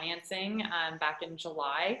of financing back in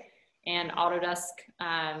July, and Autodesk,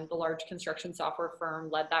 the large construction software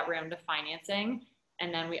firm, led that round of financing.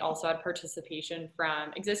 And then we also had participation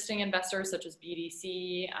from existing investors such as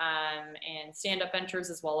BDC and Stand Up Ventures,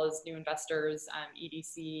 as well as new investors.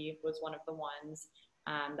 EDC was one of the ones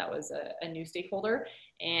that was a new stakeholder.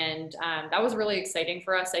 And that was really exciting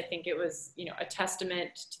for us. I think it was a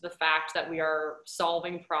testament to the fact that we are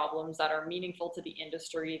solving problems that are meaningful to the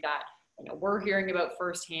industry that we're hearing about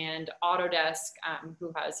firsthand. Autodesk,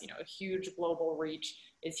 who has a huge global reach,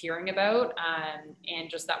 is hearing about, and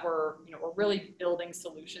just that we're really building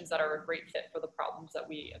solutions that are a great fit for the problems that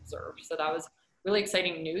we observe. So that was really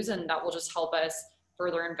exciting news, and that will just help us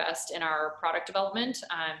further invest in our product development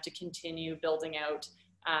to continue building out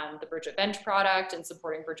the Bridgit Bench product and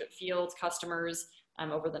supporting Bridgit Field customers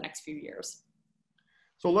over the next few years.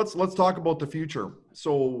 So let's talk about the future.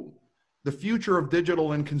 So the future of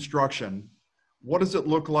digital in construction, what does it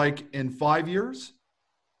look like in 5 years?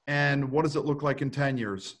 And what does it look like in 10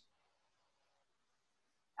 years?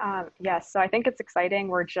 Yes, so I think it's exciting.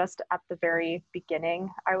 We're just at the very beginning,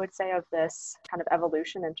 I would say, of this kind of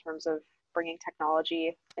evolution in terms of bringing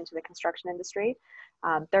technology into the construction industry.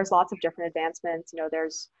 There's lots of different advancements.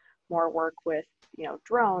 There's more work with,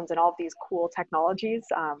 drones and all of these cool technologies.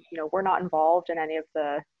 We're not involved in any of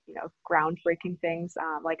the, groundbreaking things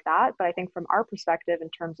like that. But I think from our perspective, in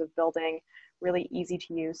terms of building really easy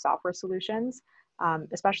to use software solutions,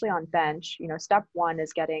 especially on bench, step one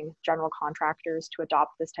is getting general contractors to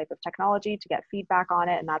adopt this type of technology, to get feedback on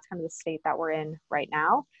it. And that's kind of the state that we're in right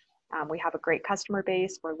now. We have a great customer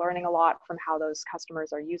base. We're learning a lot from how those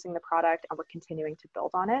customers are using the product, and we're continuing to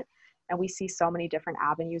build on it. And we see so many different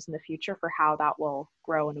avenues in the future for how that will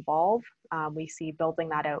grow and evolve. We see building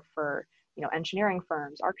that out for engineering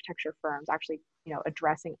firms, architecture firms, actually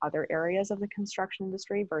addressing other areas of the construction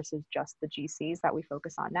industry versus just the GCs that we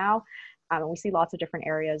focus on now. And we see lots of different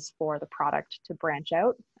areas for the product to branch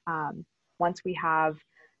out. Once we have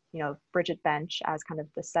Bridgit Bench as kind of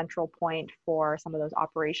the central point for some of those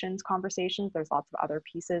operations conversations, there's lots of other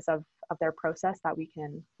pieces of their process that we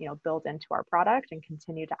can, build into our product and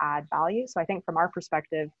continue to add value. So I think from our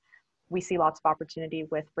perspective, we see lots of opportunity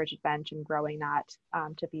with Bridgit Bench and growing that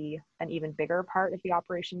to be an even bigger part of the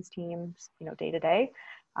operations teams, day to day.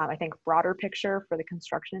 I think broader picture for the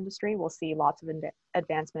construction industry, we'll see lots of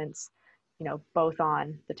advancements, both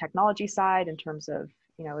on the technology side in terms of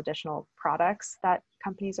additional products that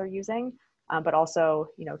companies are using, but also,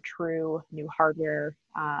 true new hardware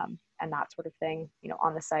and that sort of thing,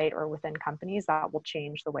 on the site or within companies that will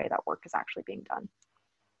change the way that work is actually being done.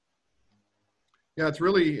 Yeah, it's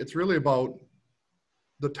really about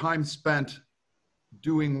the time spent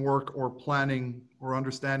doing work or planning or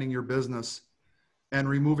understanding your business and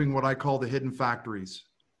removing what I call the hidden factories.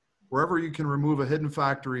 Wherever you can remove a hidden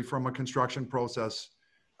factory from a construction process,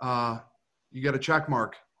 you get a check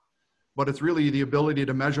mark, but it's really the ability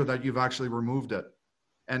to measure that you've actually removed it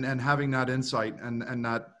and having that insight and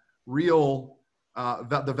that real,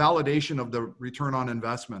 the validation of the return on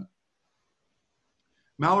investment.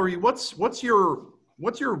 Mallorie, what's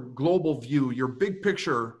your global view, your big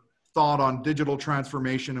picture thought on digital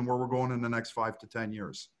transformation and where we're going in the next 5 to 10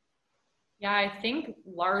 years? Yeah, I think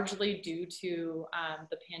largely due to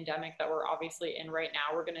the pandemic that we're obviously in right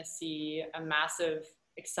now, we're going to see a massive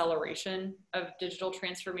acceleration of digital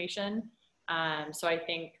transformation. So I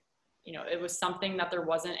think, it was something that there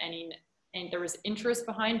wasn't and there was interest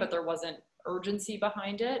behind, but there wasn't urgency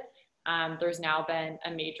behind it. There's now been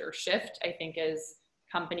a major shift, I think, as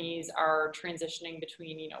companies are transitioning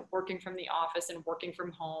between, working from the office and working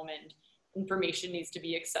from home, and information needs to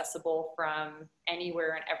be accessible from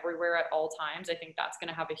anywhere and everywhere at all times. I think that's going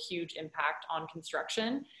to have a huge impact on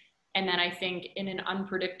construction. And then I think in an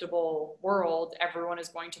unpredictable world, everyone is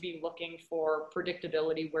going to be looking for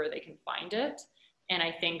predictability where they can find it. And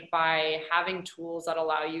I think by having tools that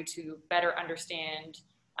allow you to better understand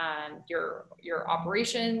your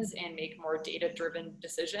operations and make more data-driven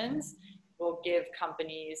decisions will give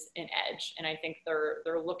companies an edge. And I think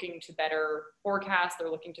they're looking to better forecast, they're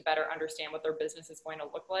looking to better understand what their business is going to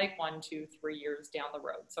look like 1, 2, 3 years down the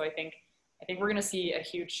road. So I think we're going to see a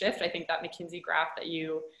huge shift. I think that McKinsey graph that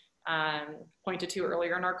you pointed to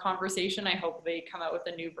earlier in our conversation, I hope they come out with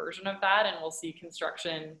a new version of that and we'll see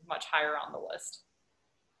construction much higher on the list.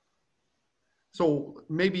 So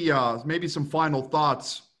maybe some final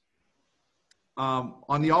thoughts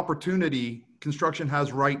on the opportunity construction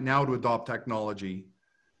has right now to adopt technology,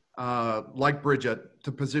 like Bridgit,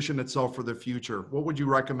 to position itself for the future. What would you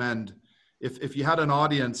recommend if you had an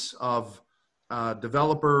audience of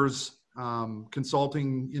developers,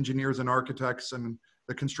 consulting engineers and architects, and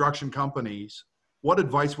the construction companies? What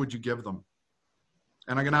advice would you give them?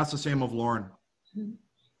 And I'm going to ask the same of Lauren.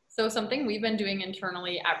 So something we've been doing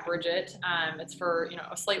internally at Bridgit, it's for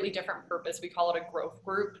a slightly different purpose. We call it a growth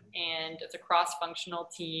group, and it's a cross-functional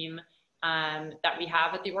team that we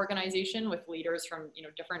have at the organization with leaders from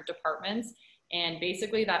different departments. And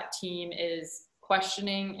basically that team is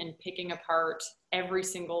questioning and picking apart every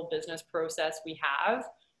single business process we have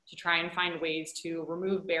to try and find ways to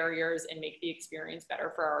remove barriers and make the experience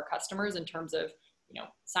better for our customers in terms of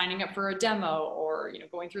signing up for a demo or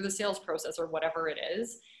going through the sales process or whatever it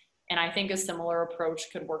is. And I think a similar approach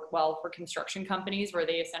could work well for construction companies, where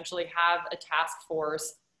they essentially have a task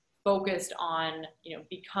force focused on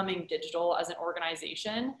becoming digital as an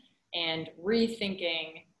organization and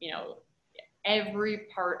rethinking every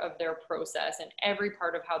part of their process and every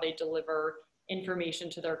part of how they deliver information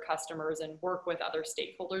to their customers and work with other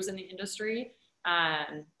stakeholders in the industry,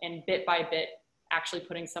 and bit by bit actually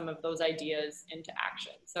putting some of those ideas into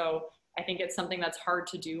action. So I think it's something that's hard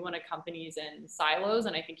to do when a company's in silos,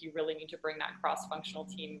 and I think you really need to bring that cross-functional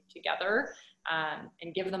team together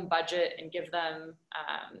and give them budget and give them,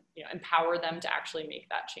 empower them to actually make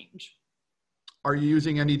that change. Are you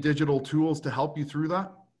using any digital tools to help you through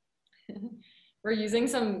that? We're using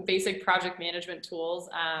some basic project management tools.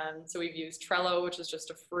 So we've used Trello, which is just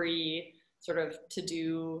a free sort of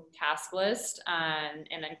to-do task list. And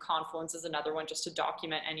then Confluence is another one just to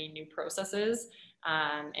document any new processes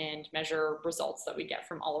and measure results that we get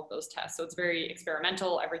from all of those tests. So it's very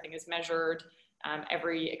experimental. Everything is measured.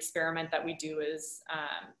 Every experiment that we do is,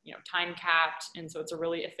 time capped. And so it's a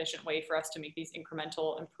really efficient way for us to make these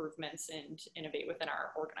incremental improvements and innovate within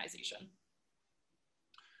our organization.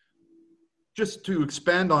 Just to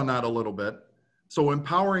expand on that a little bit, so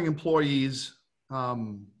empowering employees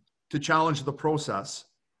to challenge the process,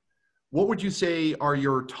 what would you say are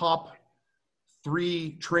your top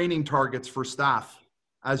 3 training targets for staff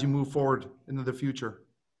as you move forward into the future?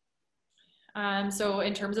 So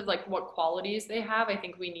in terms of what qualities they have, I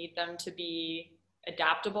think we need them to be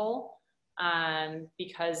adaptable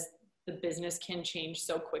because the business can change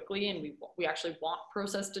so quickly, and we actually want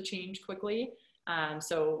process to change quickly.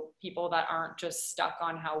 So people that aren't just stuck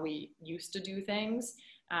on how we used to do things.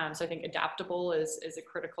 So I think adaptable is a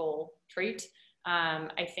critical trait.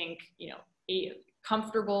 I think,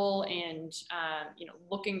 comfortable and,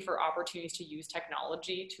 looking for opportunities to use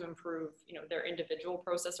technology to improve, their individual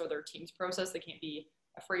process or their team's process. They can't be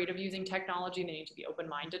afraid of using technology. They need to be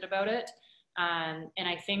open-minded about it. And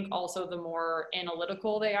I think also the more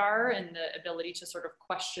analytical they are and the ability to sort of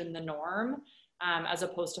question the norm, as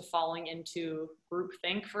opposed to falling into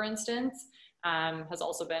groupthink, for instance, has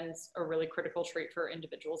also been a really critical trait for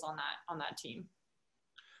individuals on that team.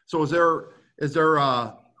 So is there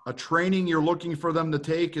a training you're looking for them to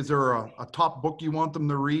take? Is there a top book you want them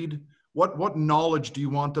to read? What knowledge do you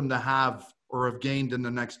want them to have or have gained in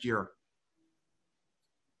the next year?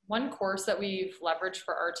 One course that we've leveraged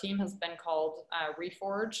for our team has been called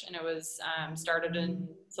Reforge, and it was started in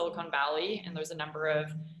Silicon Valley, and there's a number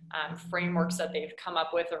of frameworks that they've come up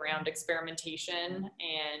with around experimentation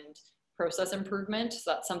and process improvement.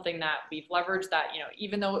 So that's something that we've leveraged that,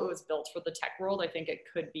 even though it was built for the tech world, I think it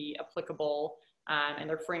could be applicable, and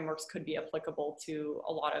their frameworks could be applicable to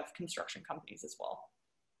a lot of construction companies as well.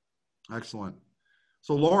 Excellent.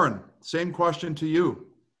 So Lauren, same question to you.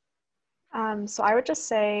 So I would just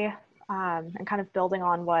say, and kind of building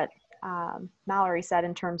on what Mallorie said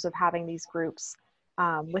in terms of having these groups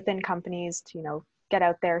within companies to, get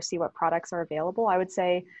out there, see what products are available. I would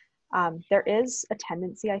say there is a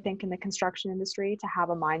tendency, I think, in the construction industry to have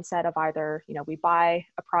a mindset of either, we buy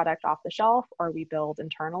a product off the shelf or we build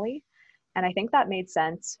internally. And I think that made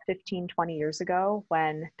sense 15, 20 years ago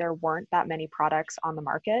when there weren't that many products on the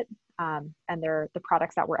market. And the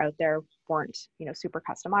products that were out there weren't, super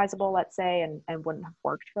customizable, let's say, and wouldn't have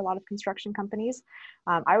worked for a lot of construction companies.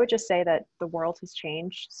 I would just say that the world has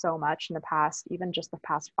changed so much in the past, even just the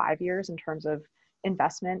past 5 years in terms of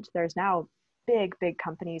investment. There's now big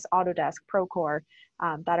companies, Autodesk, Procore,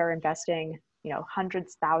 that are investing,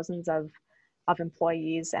 hundreds, thousands of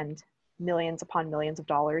employees and millions upon millions of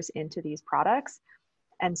dollars into these products.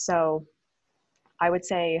 And so I would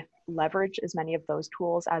say leverage as many of those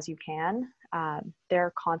tools as you can.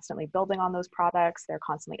 They're constantly building on those products. They're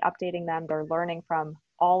constantly updating them. They're learning from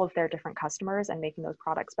all of their different customers and making those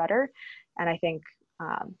products better. And I think,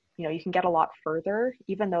 you can get a lot further,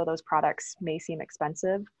 even though those products may seem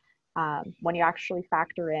expensive. When you actually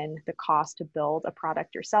factor in the cost to build a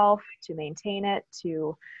product yourself, to maintain it,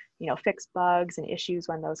 to, fix bugs and issues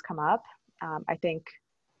when those come up. I think,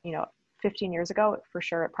 15 years ago, for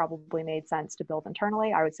sure, it probably made sense to build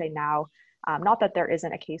internally. I would say now, not that there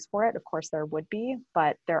isn't a case for it, of course there would be,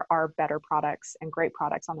 but there are better products and great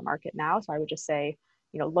products on the market now. So I would just say,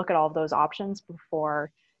 look at all of those options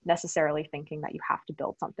before necessarily thinking that you have to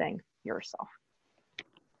build something yourself.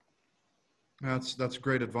 That's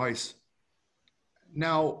great advice.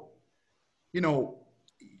 Now,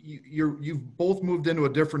 you've both moved into a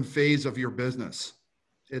different phase of your business.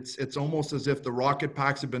 It's almost as if the rocket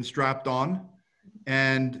packs have been strapped on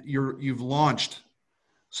and you've launched.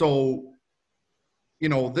 So,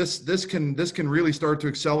 this can really start to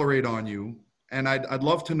accelerate on you. And I'd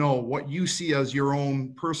love to know what you see as your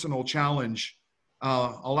own personal challenge.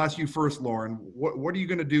 I'll ask you first, Lauren. What are you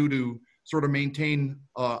going to do to sort of maintain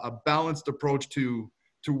a balanced approach to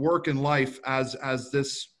work and life as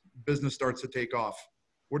this business starts to take off?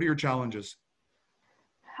 What are your challenges?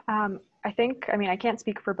 I can't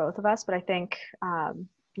speak for both of us, but I think,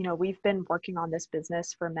 we've been working on this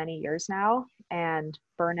business for many years now, and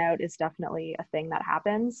burnout is definitely a thing that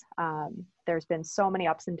happens. There's been so many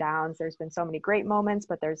ups and downs. There's been so many great moments,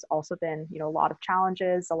 but there's also been, a lot of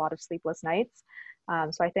challenges, a lot of sleepless nights.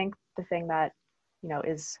 So I think the thing that,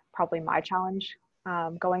 is probably my challenge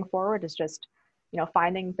going forward is just,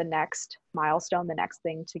 finding the next milestone, the next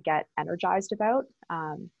thing to get energized about.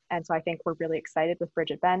 And so I think we're really excited with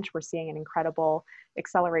Bridgit Bench. We're seeing an incredible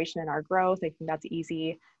acceleration in our growth. I think that's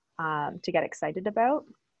easy to get excited about,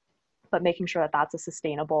 but making sure that that's a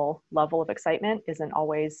sustainable level of excitement isn't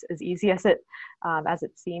always as easy as it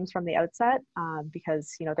seems from the outset,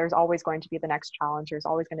 because, there's always going to be the next challenge. There's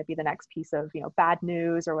always going to be the next piece of, bad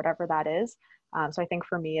news or whatever that is. So I think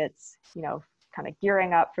for me, it's, kind of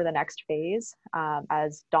gearing up for the next phase,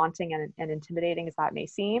 as daunting and intimidating as that may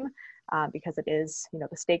seem, because it is,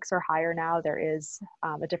 the stakes are higher now. There is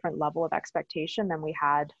a different level of expectation than we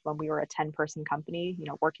had when we were a 10-person company,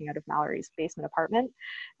 working out of Mallorie's basement apartment.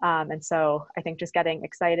 And so I think just getting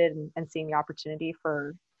excited and seeing the opportunity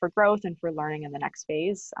for growth and for learning in the next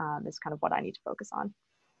phase is kind of what I need to focus on.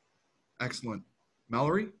 Excellent.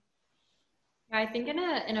 Mallorie? I think in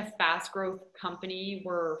a fast growth company,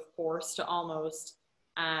 we're forced to almost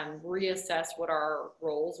reassess what our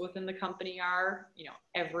roles within the company are,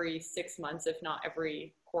 every 6 months, if not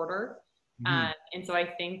every quarter. Mm-hmm. And so I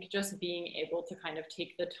think just being able to kind of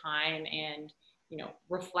take the time and,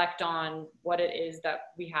 reflect on what it is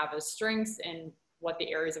that we have as strengths and what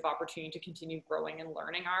the areas of opportunity to continue growing and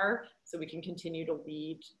learning are, so we can continue to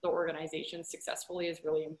lead the organization successfully is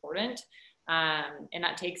really important. And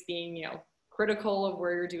that takes being, critical of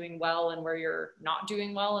where you're doing well and where you're not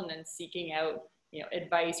doing well, and then seeking out,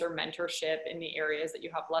 advice or mentorship in the areas that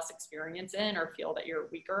you have less experience in or feel that you're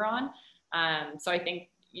weaker on. So I think,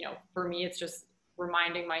 for me, it's just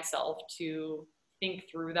reminding myself to think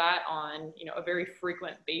through that on, a very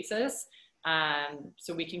frequent basis,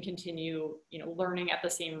 so we can continue, learning at the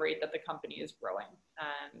same rate that the company is growing,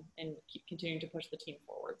 and keep continuing to push the team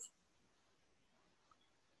forwards.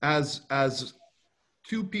 As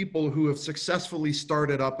two people who have successfully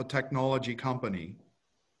started up a technology company,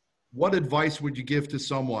 what advice would you give to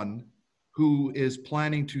someone who is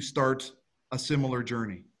planning to start a similar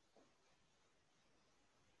journey?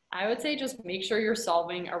 I would say just make sure you're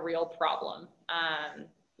solving a real problem.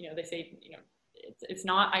 They say, it's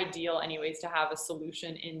not ideal anyways to have a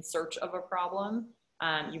solution in search of a problem.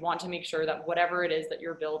 You want to make sure that whatever it is that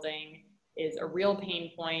you're building is a real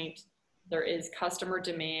pain point. There is customer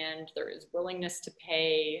demand, there is willingness to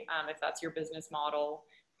pay, if that's your business model,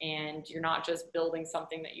 and you're not just building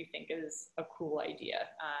something that you think is a cool idea.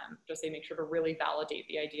 Just say make sure to really validate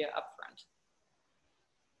the idea upfront.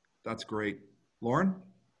 That's great. Lauren?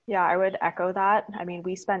 Yeah, I would echo that. I mean,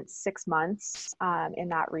 we spent 6 months in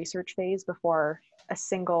that research phase before a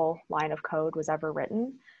single line of code was ever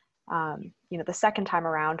written. The second time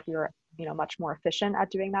around, we were, much more efficient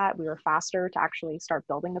at doing that. We were faster to actually start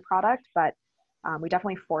building the product, but we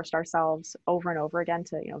definitely forced ourselves over and over again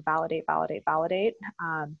to, validate.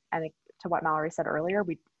 And to what Mallorie said earlier,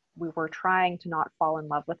 we were trying to not fall in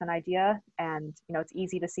love with an idea. And, it's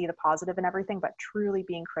easy to see the positive and everything, but truly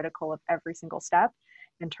being critical of every single step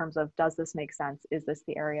in terms of, does this make sense? Is this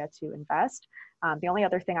the area to invest? The only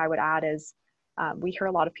other thing I would add is, we hear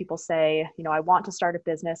a lot of people say, I want to start a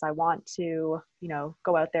business. I want to,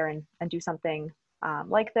 go out there and do something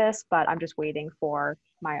like this, but I'm just waiting for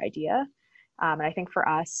my idea. And I think for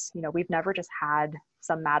us, we've never just had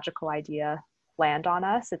some magical idea land on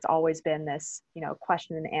us. It's always been this,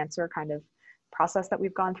 question and answer kind of process that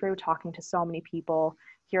we've gone through, talking to so many people,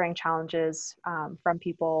 hearing challenges from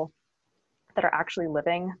people that are actually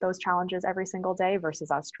living those challenges every single day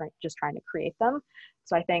versus us just trying to create them.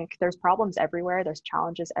 So I think there's problems everywhere. There's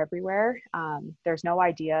challenges everywhere. There's no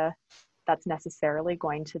idea that's necessarily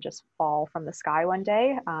going to just fall from the sky one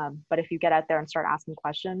day. But if you get out there and start asking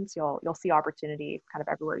questions, you'll see opportunity kind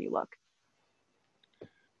of everywhere you look.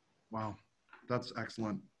 Wow, that's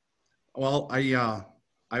excellent. Well,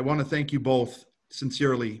 I want to thank you both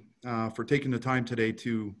sincerely for taking the time today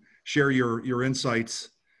to share your insights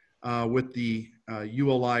with the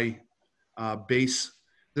ULI base.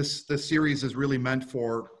 This series is really meant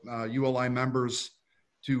for ULI members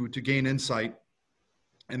to gain insight.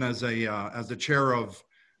 And as the chair of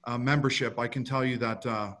membership, I can tell you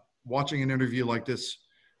that watching an interview like this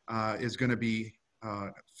is going to be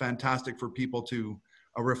fantastic for people to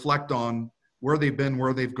reflect on where they've been,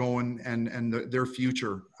 where they've gone, and their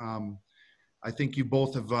future. I think you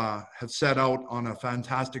both have set out on a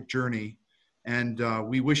fantastic journey, and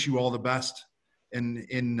we wish you all the best in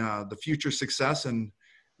the future success. And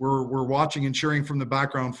we're watching and cheering from the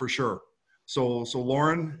background for sure. So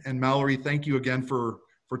Lauren and Mallorie, thank you again for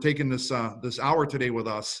taking this hour today with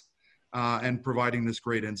us and providing this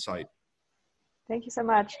great insight. Thank you so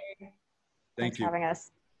much. Thank Thanks you. for having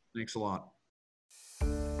us. Thanks a lot.